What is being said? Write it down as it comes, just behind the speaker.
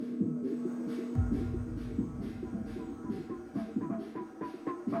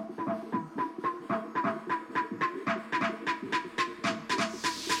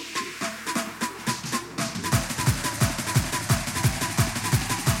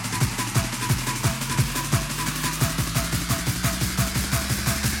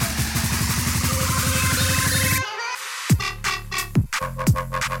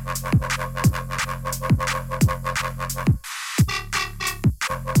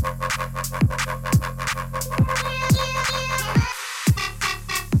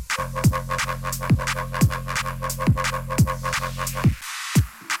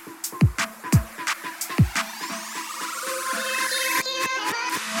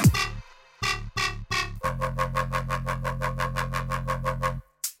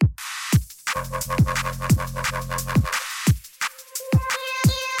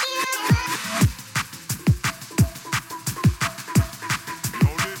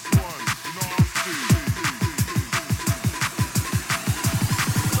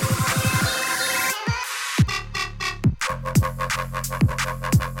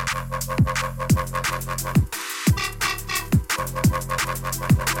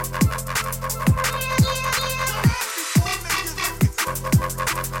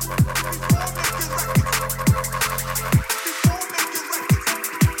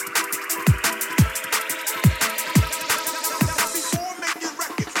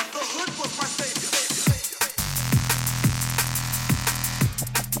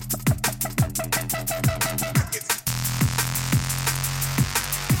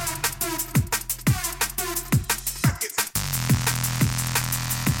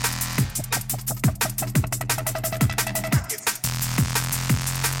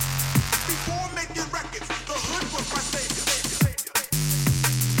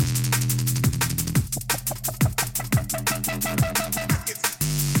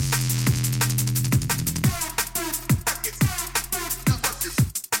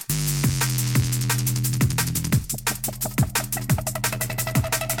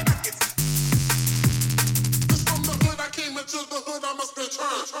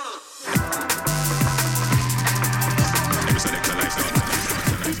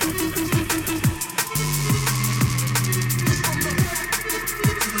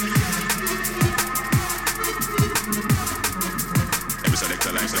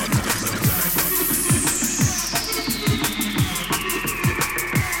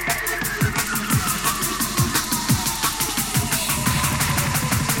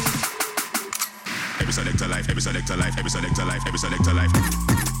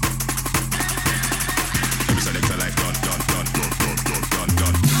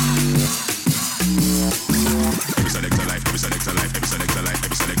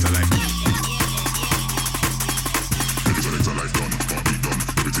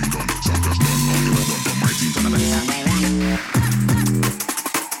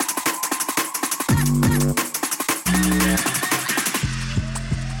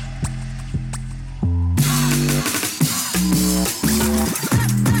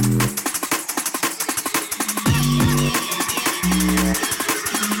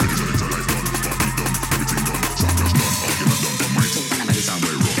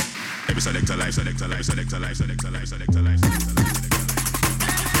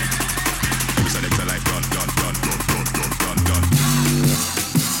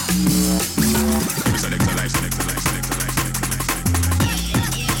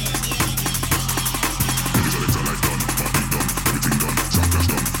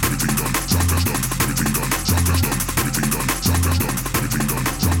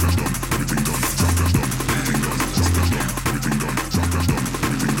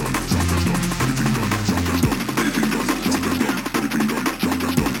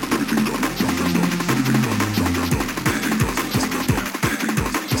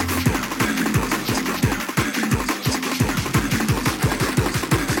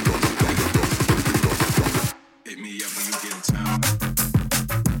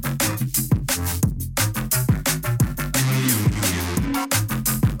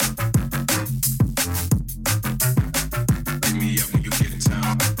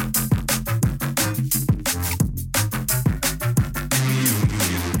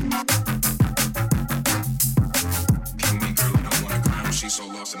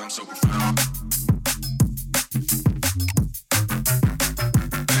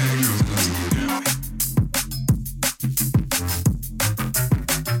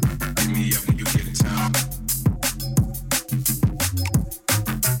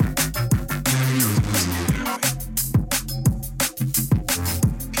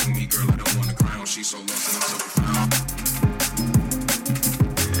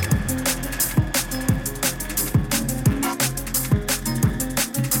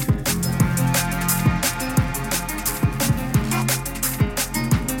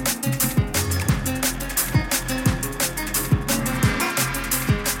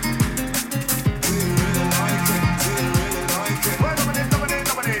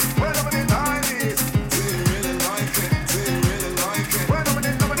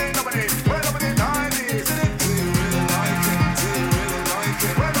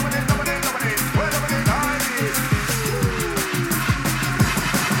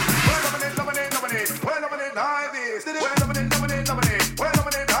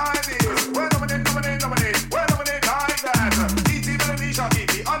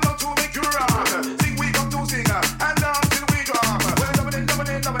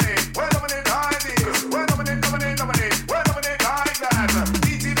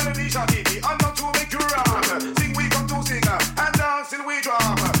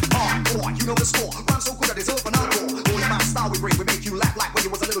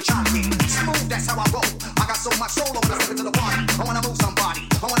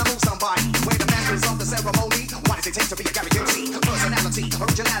Take to be a Gary Gucci. Personality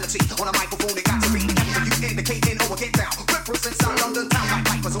Originality on a microphone, it got to be. Everything you indicating, oh, get down. Represent South London town like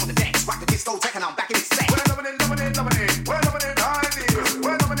vipers on the decks. Rock the disco, taking on back in his set. We're loving it, loving it, loving it. We're loving it like this.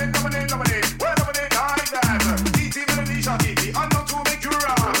 We're loving it, loving it, loving it. We're loving it like that. DT melody, shakiti, I'm not to make you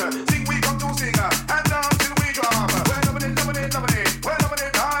rock. Sing, we come to sing, and down till we drop. We're loving it, loving it, loving it. We're loving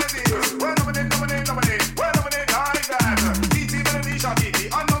it like this. We're loving it, loving it, loving it. We're loving it like that. DT melody,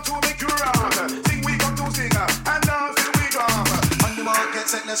 shakiti, I'm not to make you rock. Sing, we come to sing, and down till we drop. On the mark, get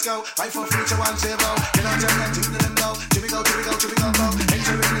set, let's go. Right for future 1-0. Get on down and do the limbo. Jimmy go, Jimmy go, Jimmy go, go.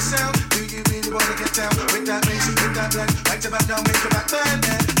 Entering the sound. Do you really wanna get down with that bass, with that blend? Right to back down, make your back bend.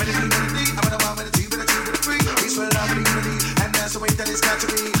 Melody, melody. I'm on the 1 with a 2 with a 2 with a 3. We swear love, melody, and that's the way that it's got to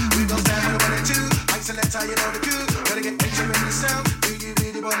be. We go stand with a 1 and 2. Mike select how you know the coup. Gotta get entering the sound. Do you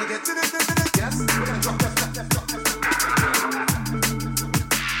really wanna get to this? Yes, we're gonna drop that.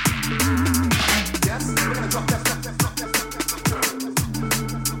 Yes, we're gonna drop that.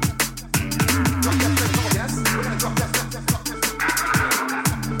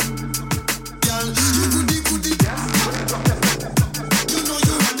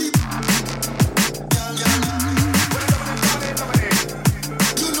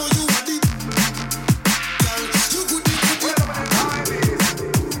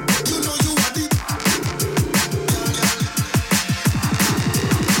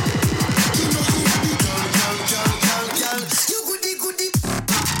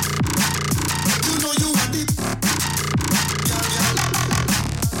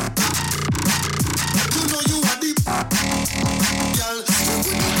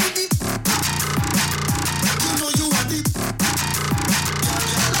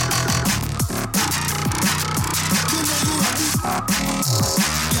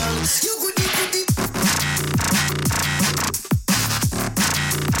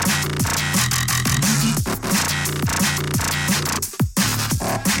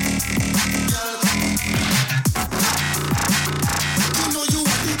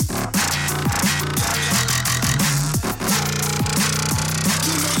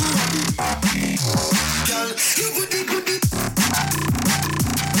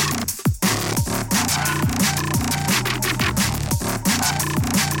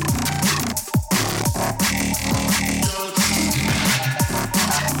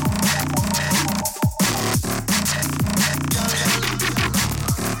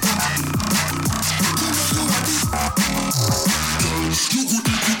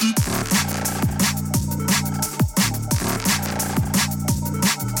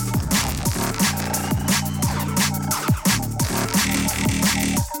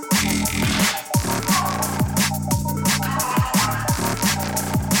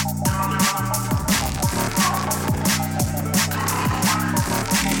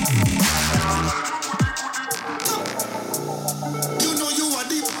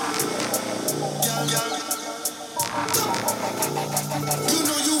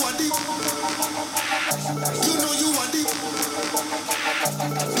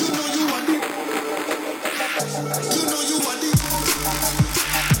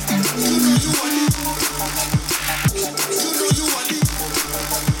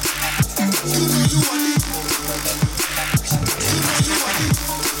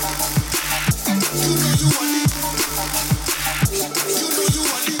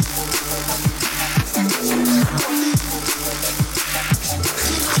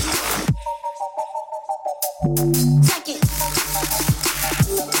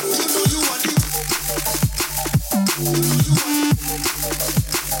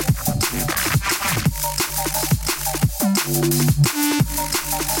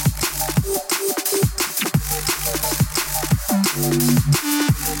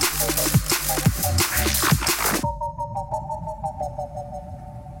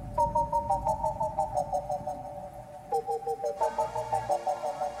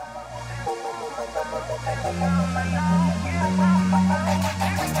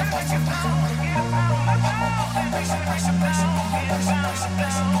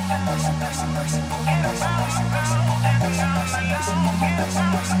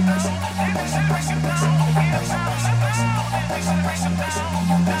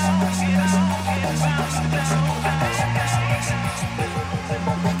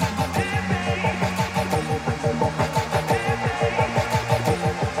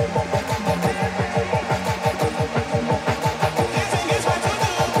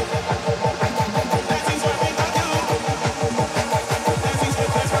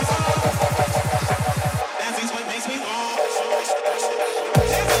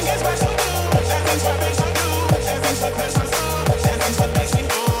 That's what makes me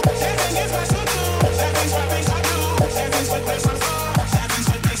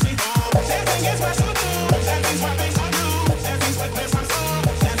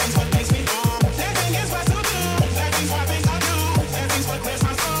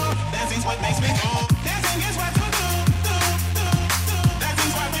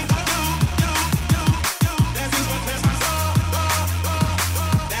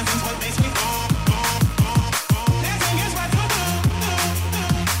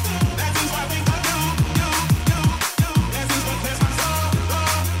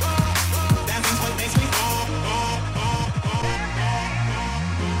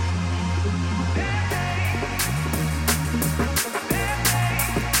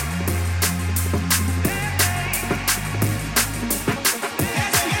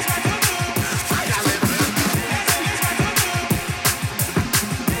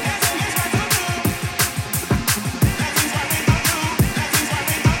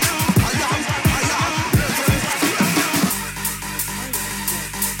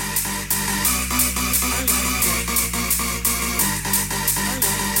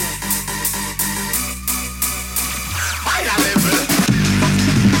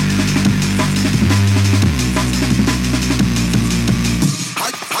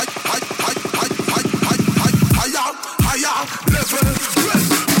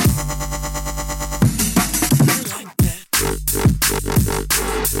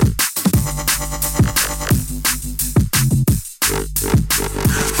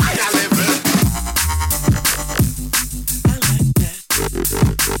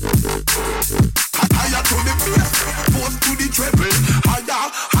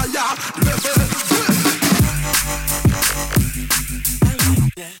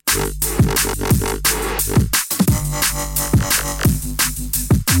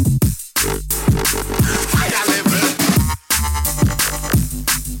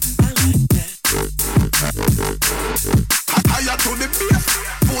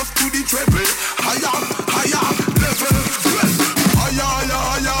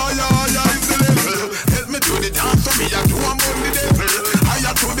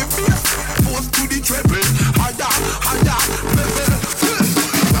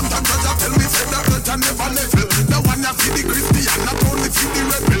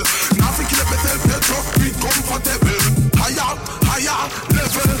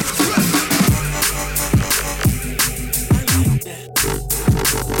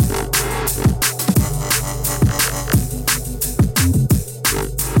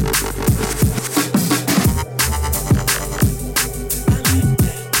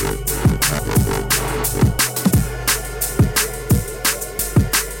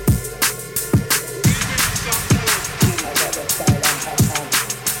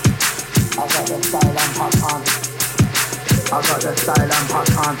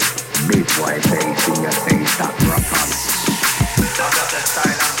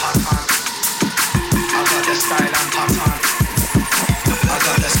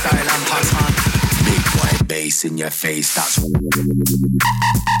In your face, that's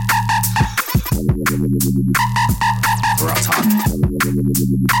rotten.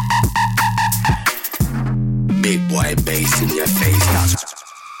 Big boy bass in your face, that's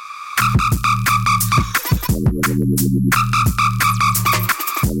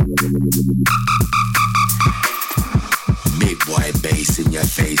big boy bass in your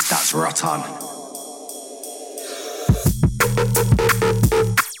face, that's rotten.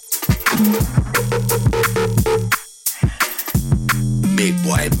 Big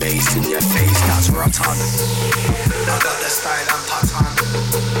boy bass in your face, that's rotten. I got the style and pattern.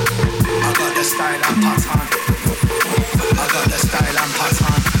 I got the style and pattern. I got the style and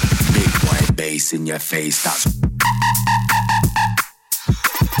pattern. Big boy bass in your face, that's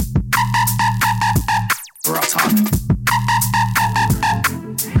rotten.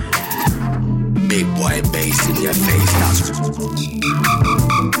 Big boy bass in your face, that's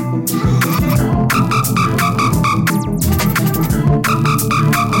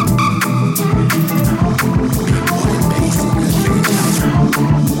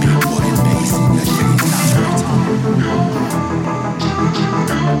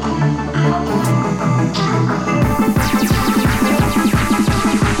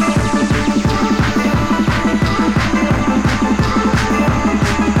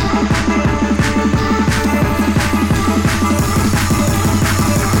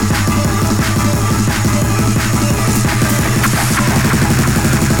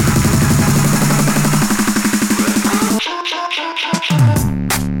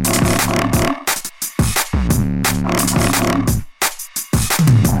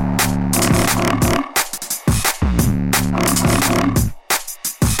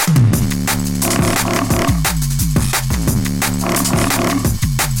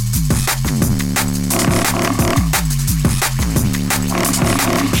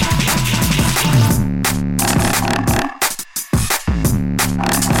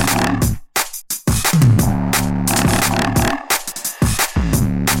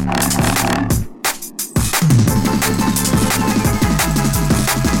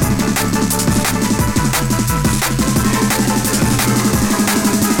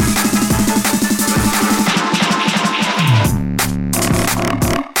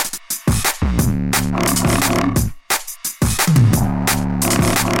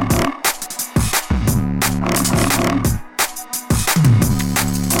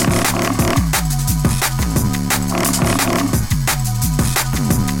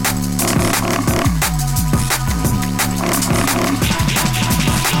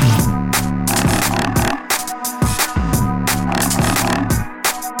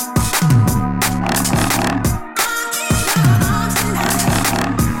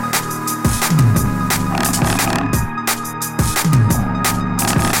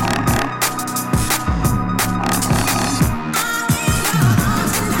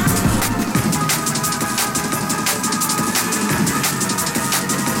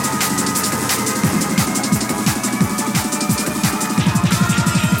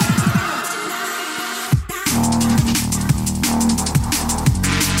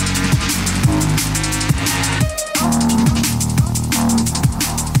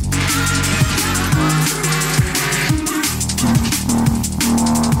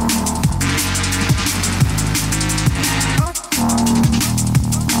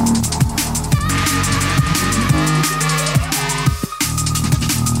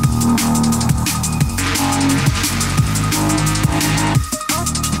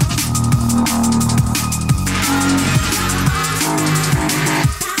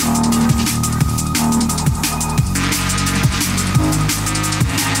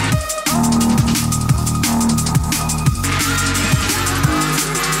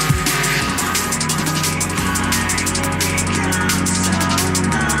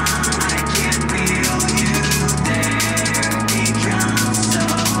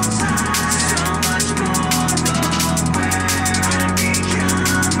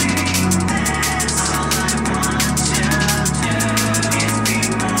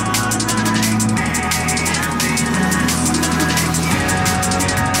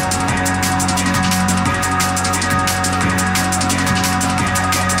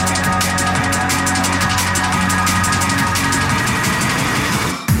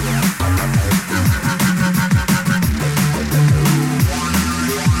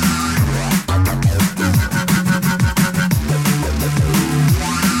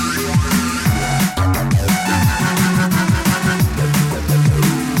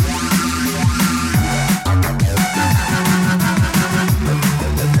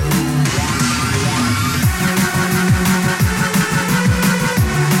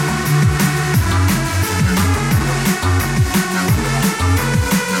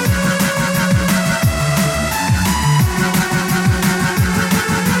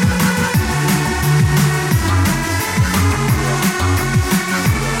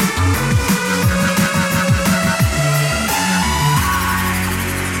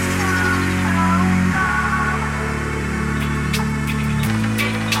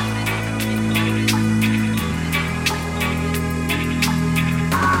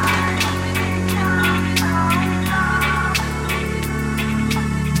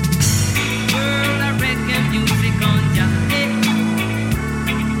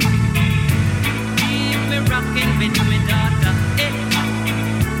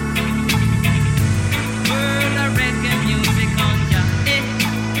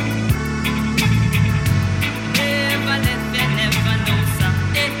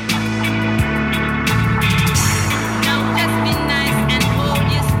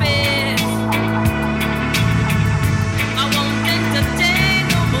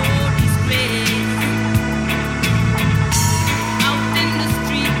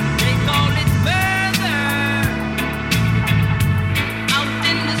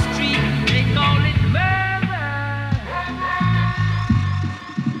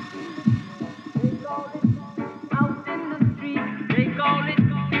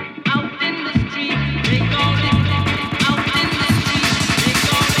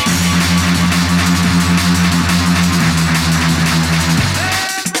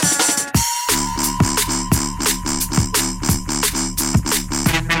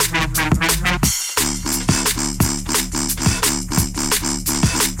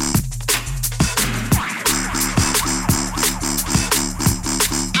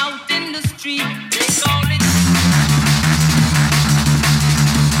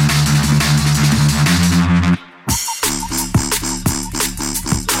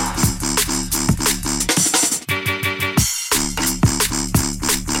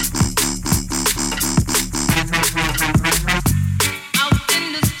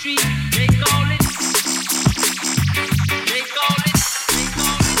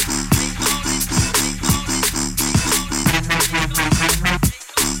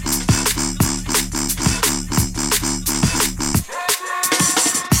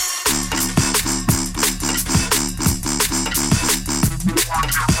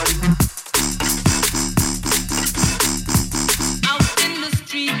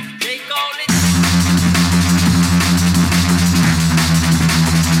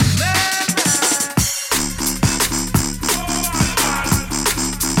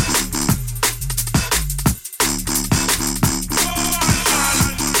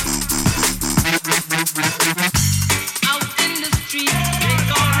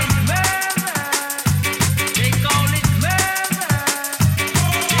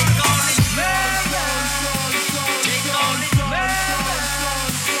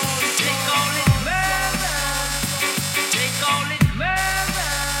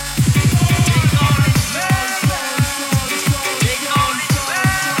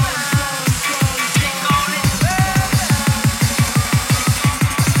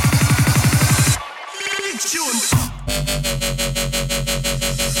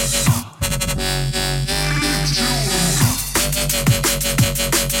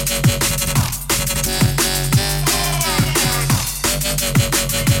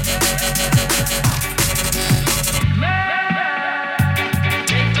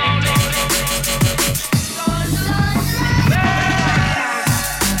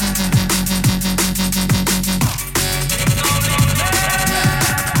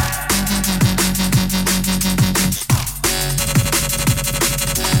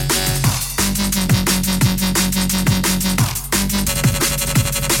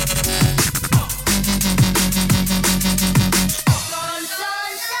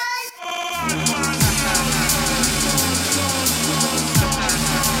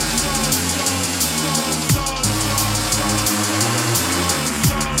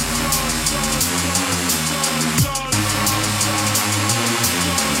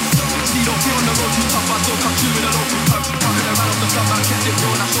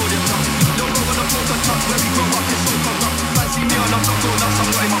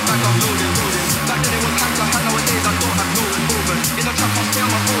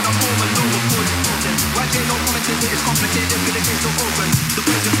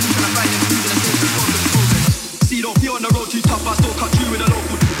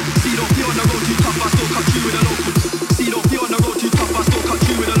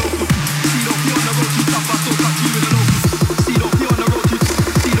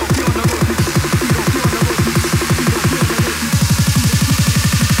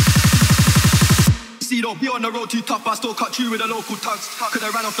With a local tugs, could I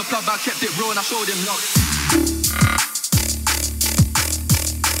ran off the plug, I kept it raw and I showed him love.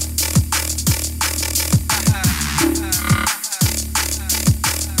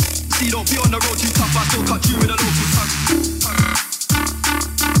 See, don't be on the road too tough, I still cut you with a local tugs.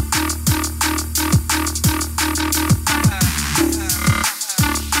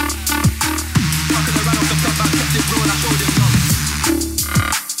 Could I ran off the plug, I kept it raw and I showed him love.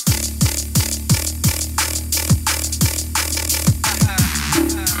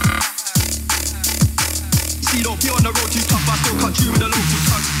 Be on the road too tough, I still cut you with a local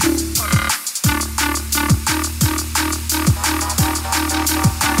tug.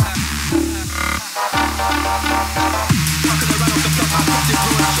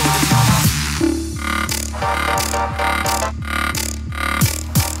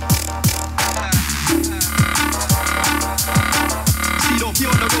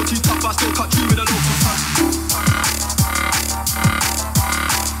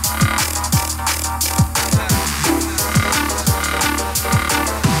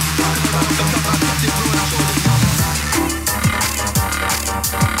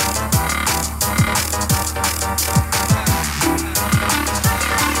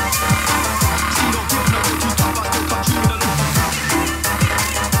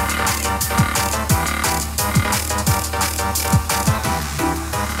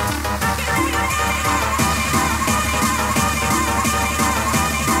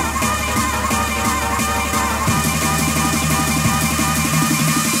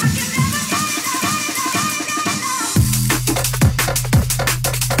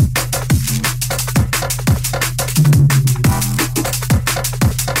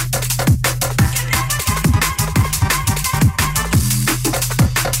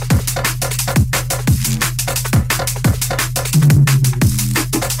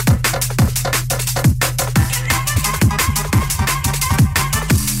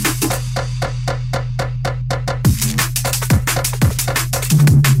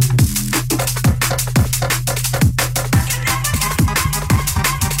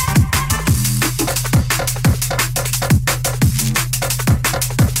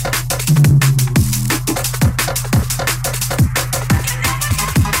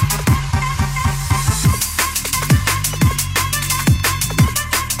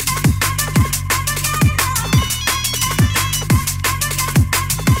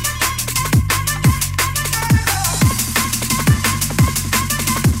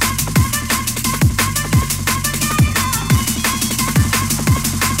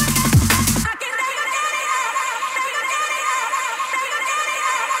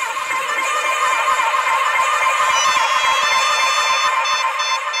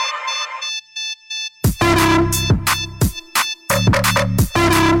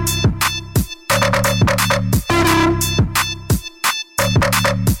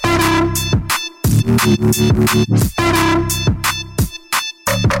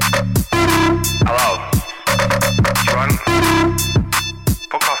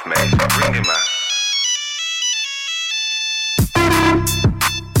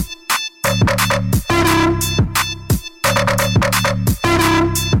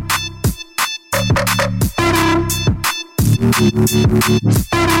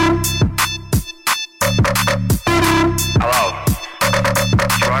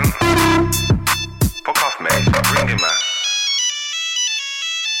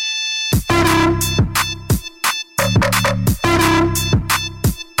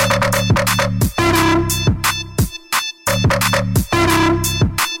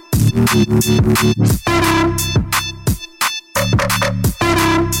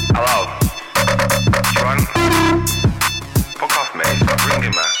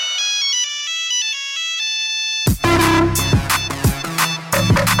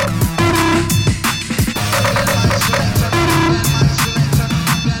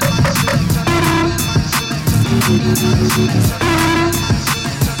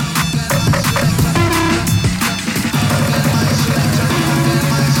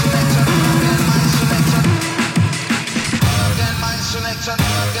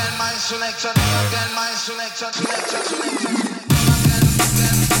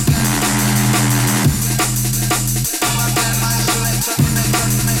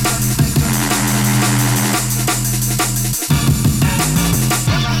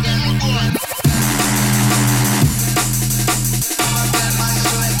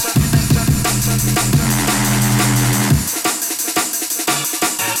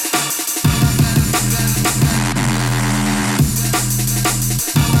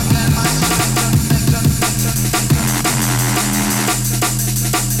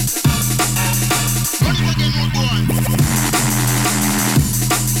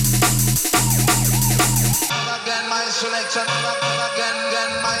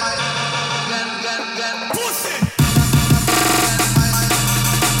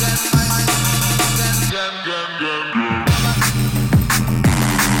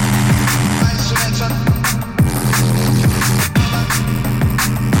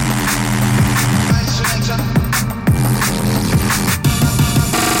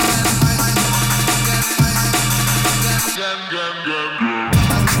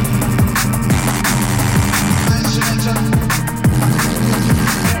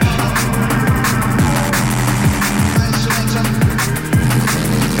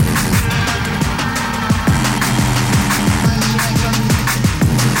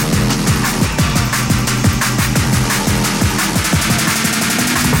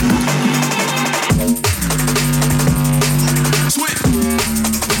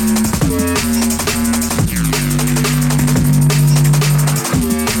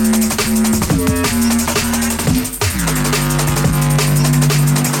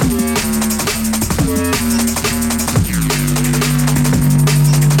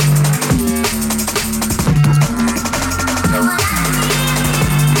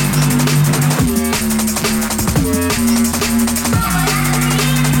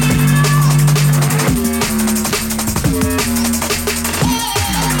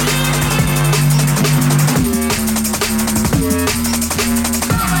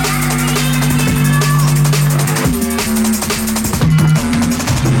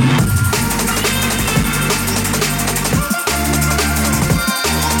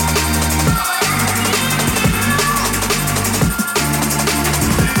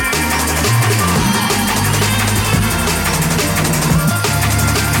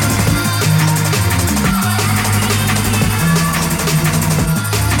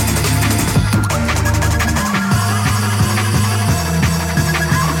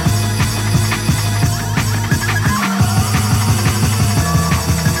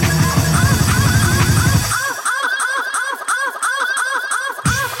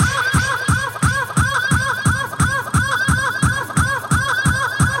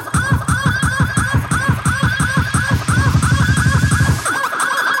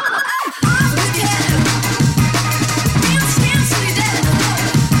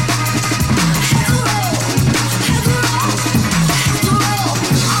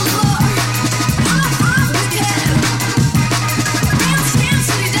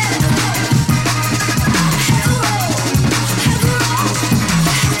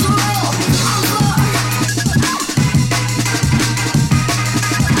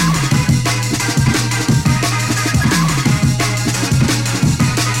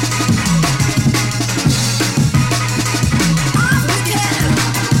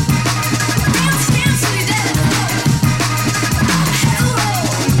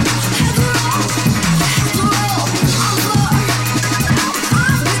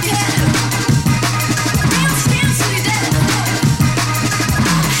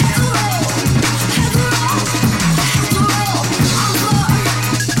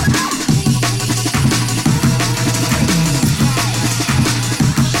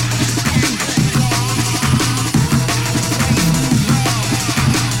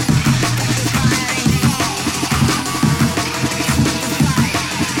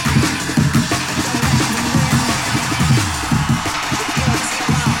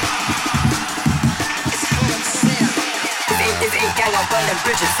 burning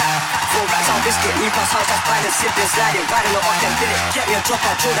bridges. 4 racks on biscuit, me plus house, that's fine and sipping, sliding, riding it off them did it. Get me a drop,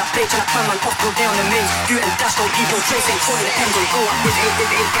 I'll draw that plate till I come and off, go down the mains. Do it and dash, don't leave no trace, ain't calling the end, don't go up. If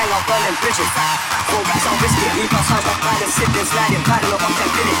it ain't gang, I'll burn them bridges. 4 racks on biscuit, me plus house, that's fine and sipping, sliding, riding it off them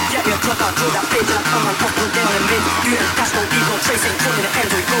did it. Get me a drop, I'll draw that plate till I come and off, go down the mains. Do it and dash, don't leave no trace, ain't calling the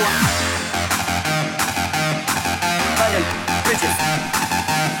end, don't go up. Burn them bridges.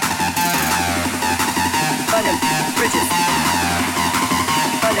 Burn them bridges.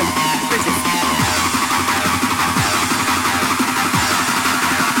 Burn them bridges.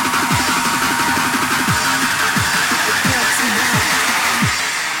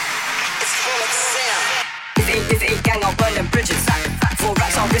 If it ain't gang, I'll burn them bridges. 4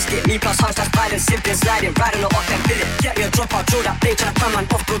 racks, I'll risk it. Me plus house, that's bad and simple, sliding, riding it off them bill it. Get me a drop, I'll draw that plate till I come and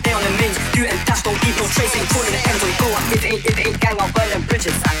off, go down the mains. Do it and dash, don't leave no trace, ain't calling the end, don't go up. If it ain't gang, I'll burn them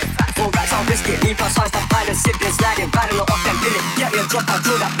bridges. 4 racks, I'll risk it. Me plus house, that's bad and simple, sliding, riding it off them bill it. Get me a drop, I'll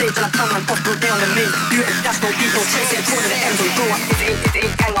draw that plate till I come and off, go down the mains. Do it and dash, don't leave no trace, ain't calling the end, don't go up. If it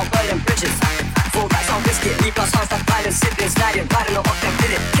ain't gang, I'll burn them bridges. 4 racks, I'll risk it. Me plus house, that's bad and simple, sliding, riding it off them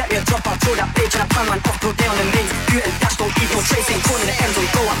bill it. Get me a drop, I'll draw that plate till I come and off, go down the mains. Do it and dash, don't leave no trace, ain't calling the end,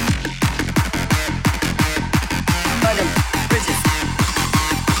 don't go up. Burn them bridges.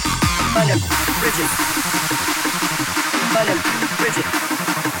 Burn them bridges. Burn them bridges.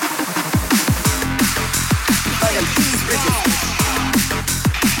 Burn them bridges.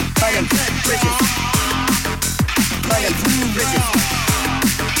 Burn them bridges.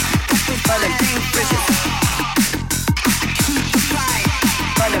 Burn them bridges. Burn them bridges. Burn them bridges.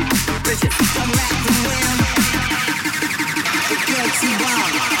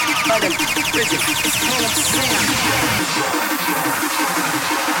 Burn them bridges. It's full of sand.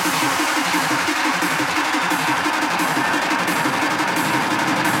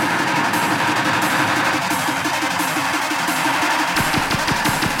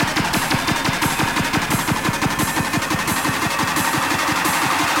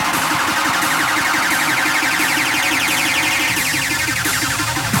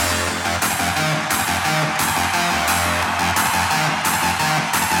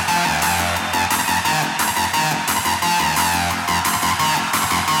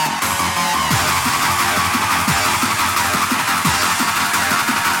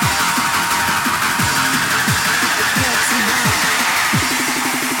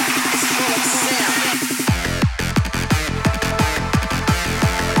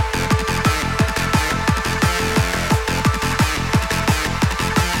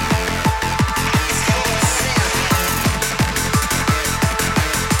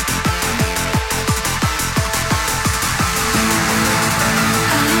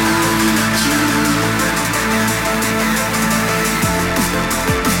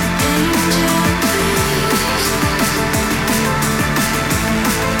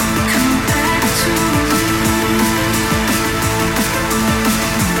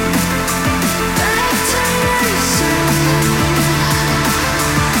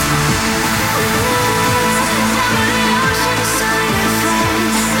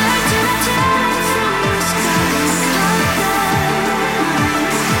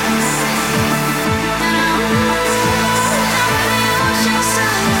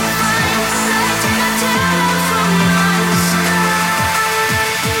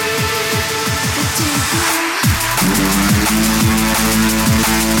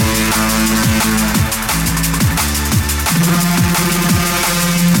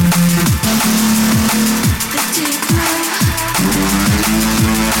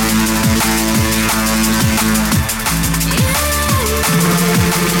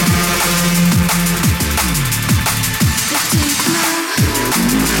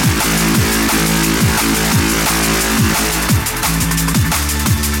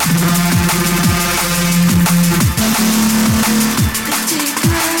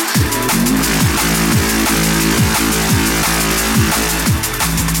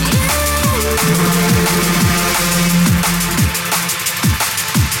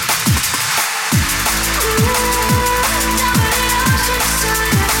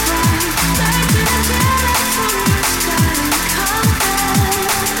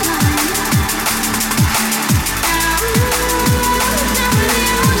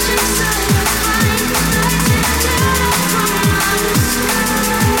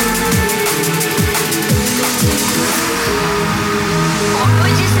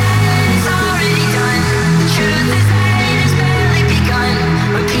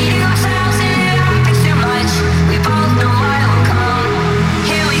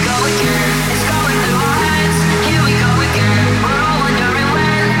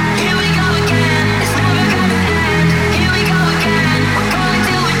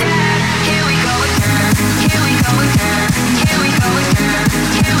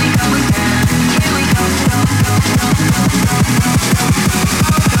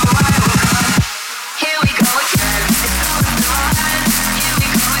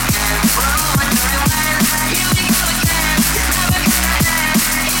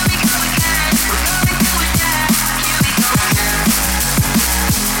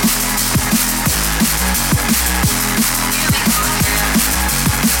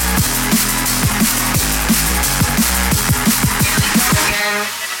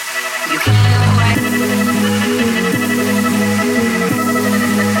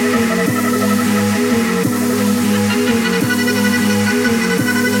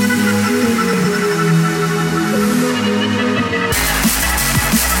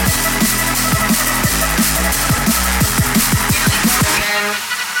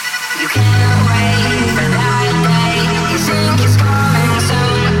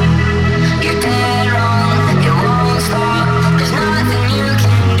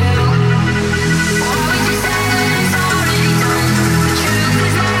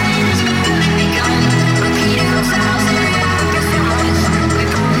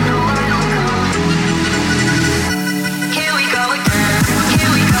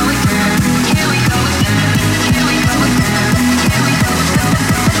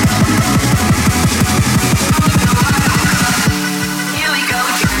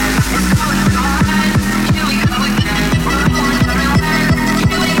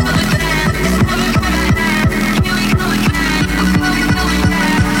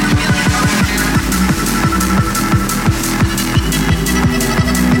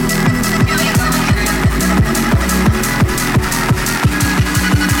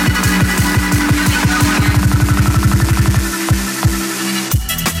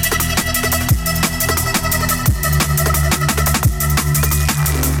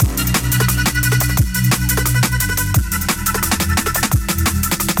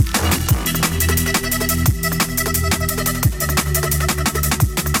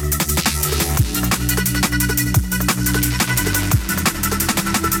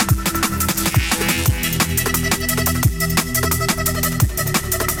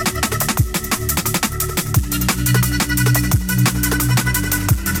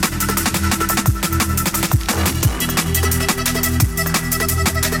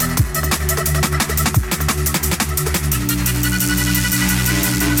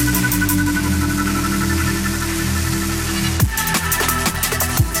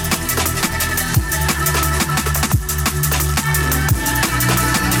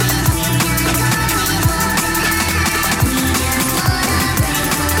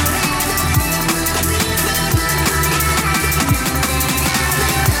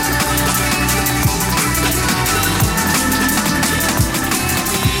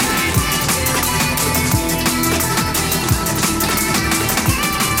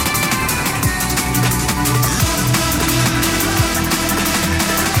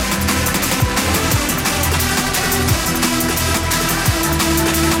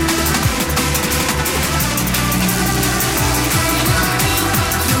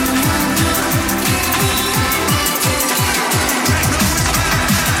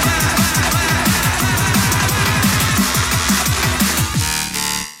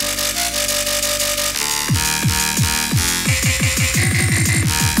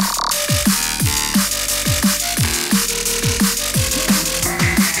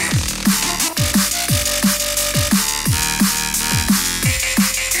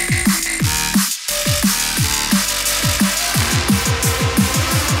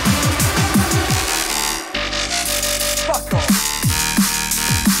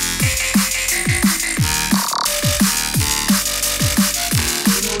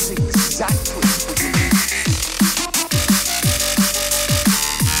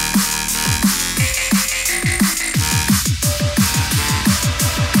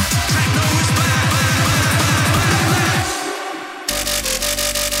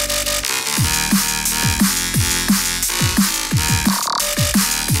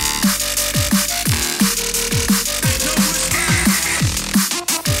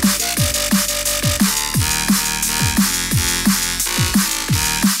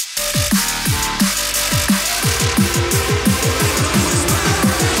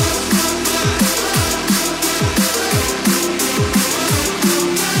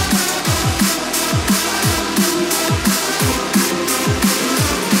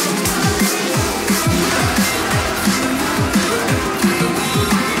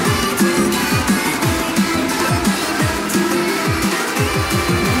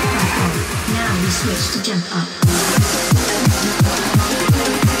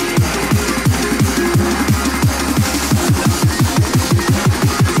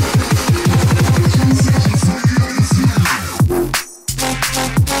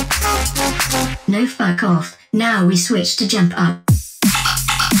 No, fuck off. Now we switch to jump up.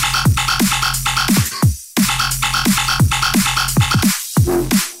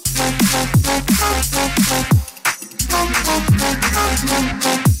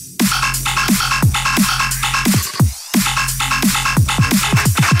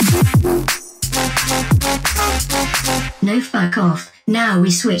 No, fuck off. Now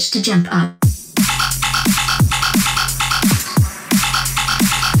we switch to jump up.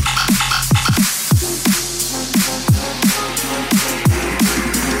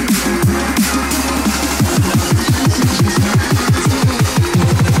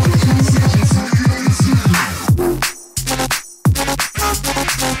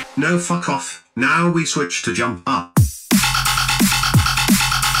 No fuck off, now we switch to jump up. No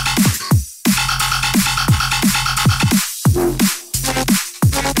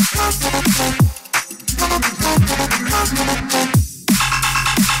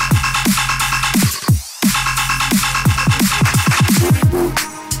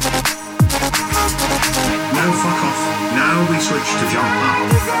fuck off, now we switch to jump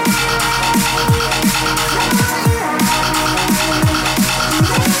up.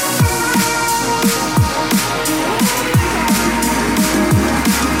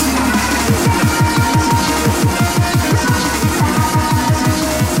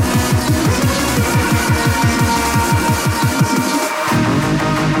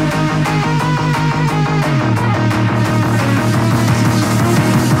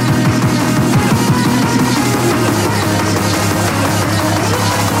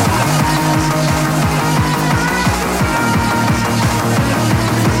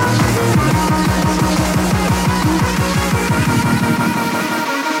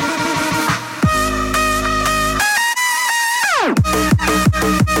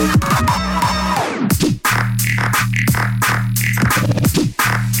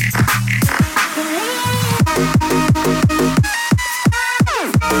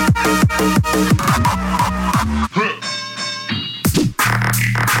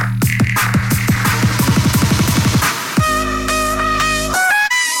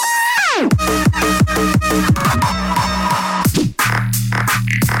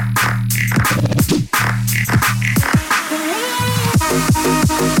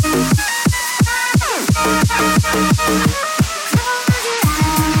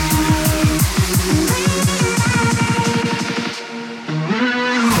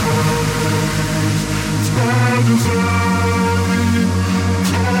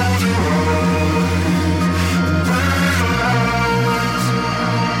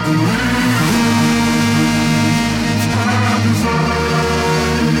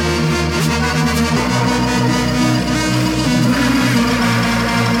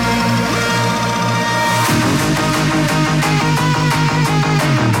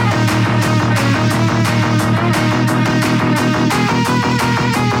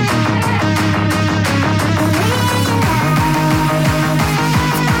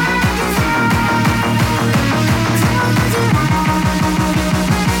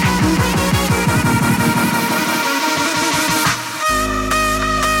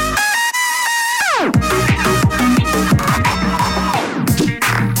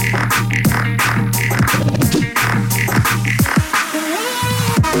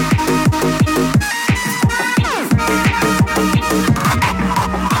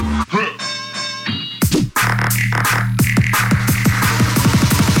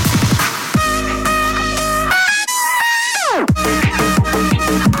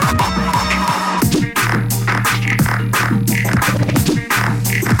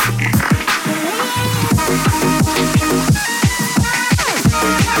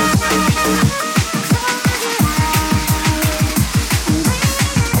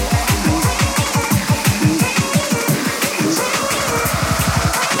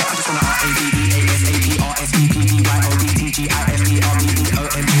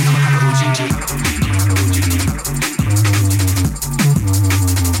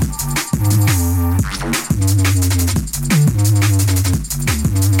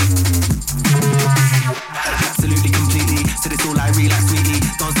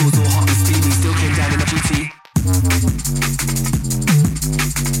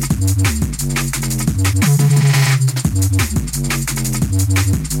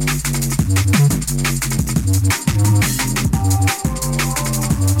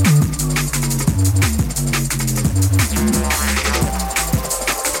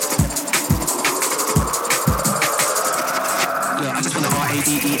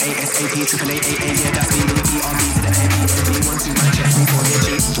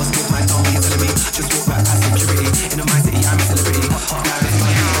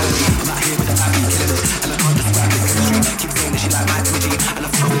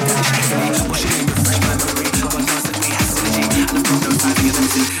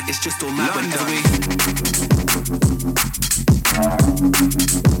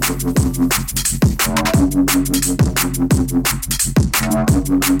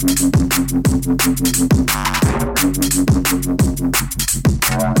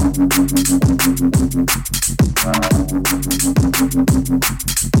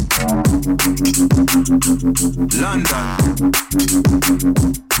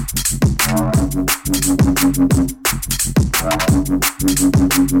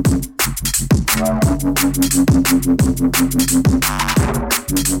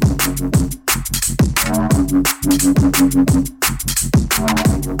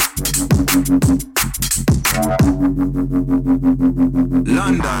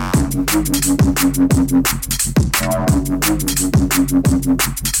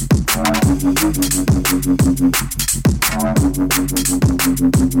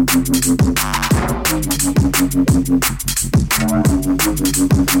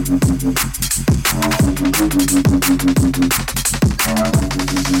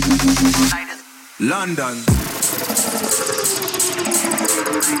 London.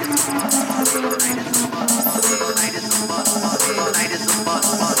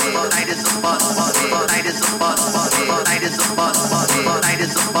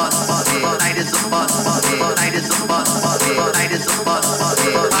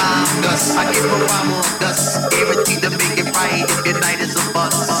 I give a rhyme on dust, guaranteed to make it right if your night is a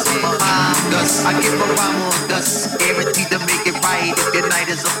bust. Dust, I give a rhyme on dust, guaranteed to make it right if your night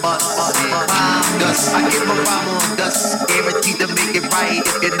is a bust. Dust, I give a rhyme on dust, guaranteed to make it right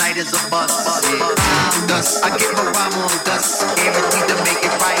if your night is a bust. Dust, I give a rhyme on dust, guaranteed to make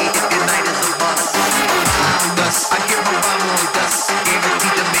it right if your night is a bust. Dust, I give a rhyme on dust,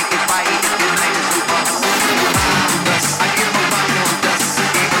 guaranteed to make it right if your night is a bust. Dust, I give a rhyme on dust,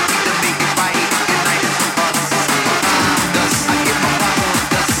 guaranteed to make it right if your night is a bust. Dust, I give a rhyme on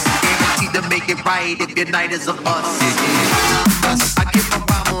dust, guaranteed to make it right if your night is a bust. Dust, I give a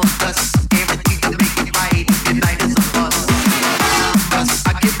rhyme on dust, guaranteed to make it right if your night is a bust. Dust,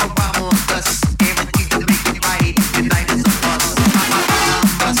 I give a rhyme on dust, guaranteed to make it right if your night is a bust.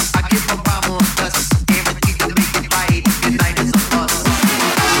 Dust, I give a rhyme on dust, guaranteed to make it right if your night is a bust.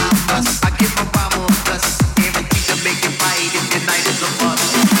 Dust, I give a rhyme on dust, guaranteed to make it right if your night is a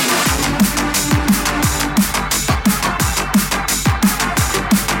bust.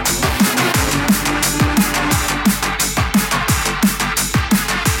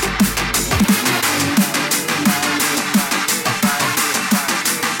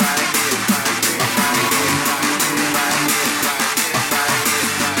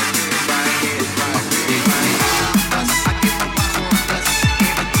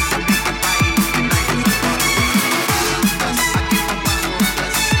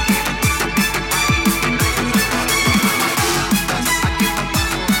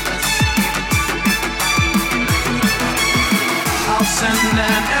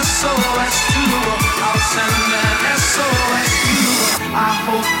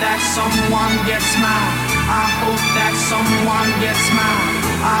 Someone gets mine. I hope that someone gets mine.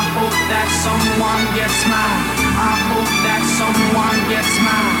 I hope that someone gets mine. I hope that someone gets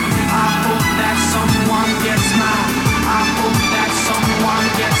mine. I hope that someone gets mine. I hope that someone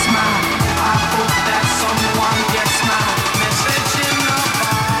gets mine. I hope that someone gets mine. Message in the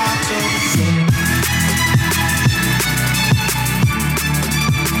bottle.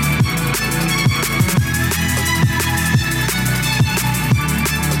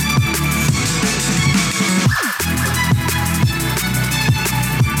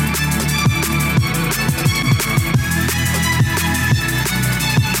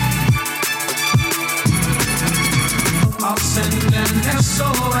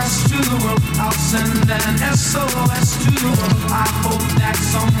 SOS to the world. I'll send an SOS to the world. I hope that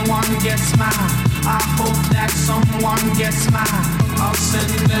someone gets mine. I hope that someone gets mine. I'll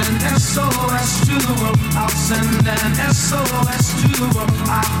send an SOS to the world. I'll send an SOS to the world.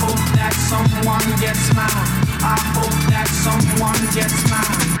 I hope that someone gets mine. I hope that someone gets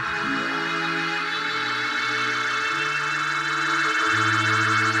mine.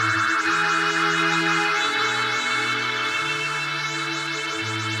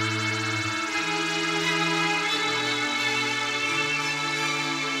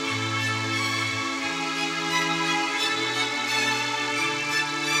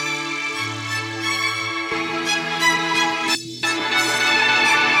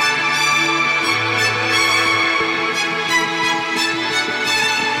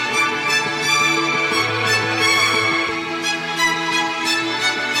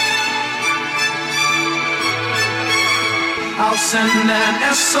 I'll send an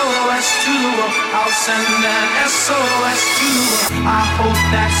SOS to the world. I'll send an SOS to the world. I hope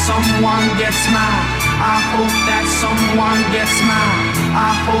that someone gets mine. I hope that someone gets mine.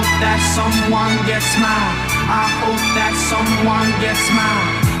 I hope that someone gets mine. I hope that someone gets mine.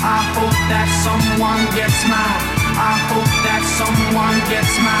 I hope that someone gets mine. I hope that someone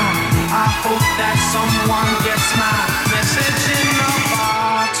gets mine. I hope that someone gets mine. Message in a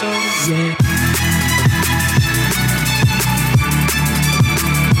bottle.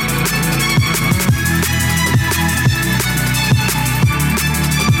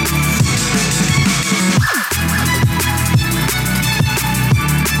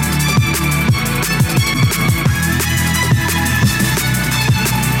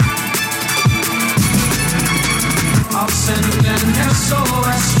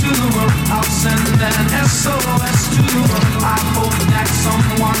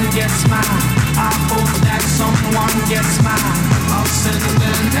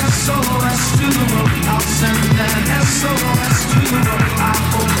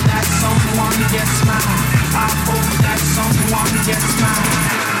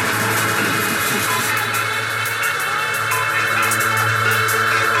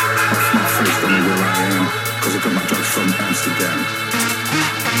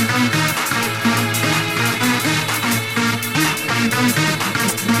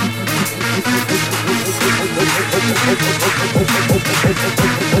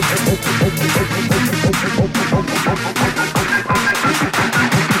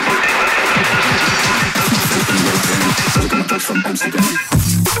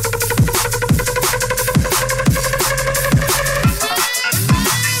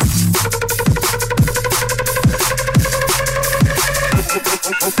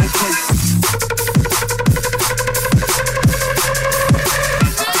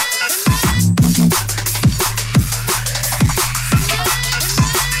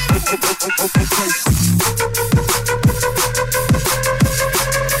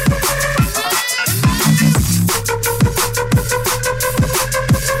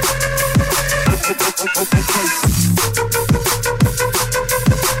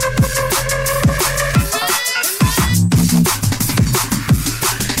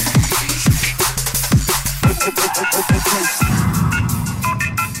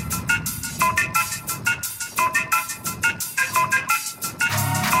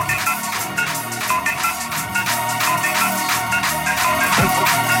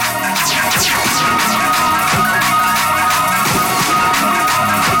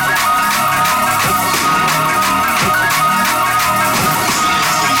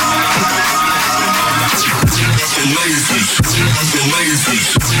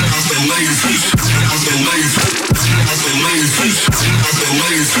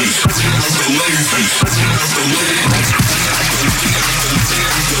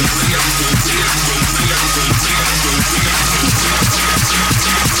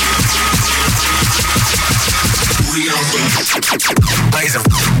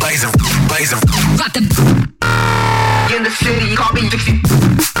 Blaze 'em. Rock the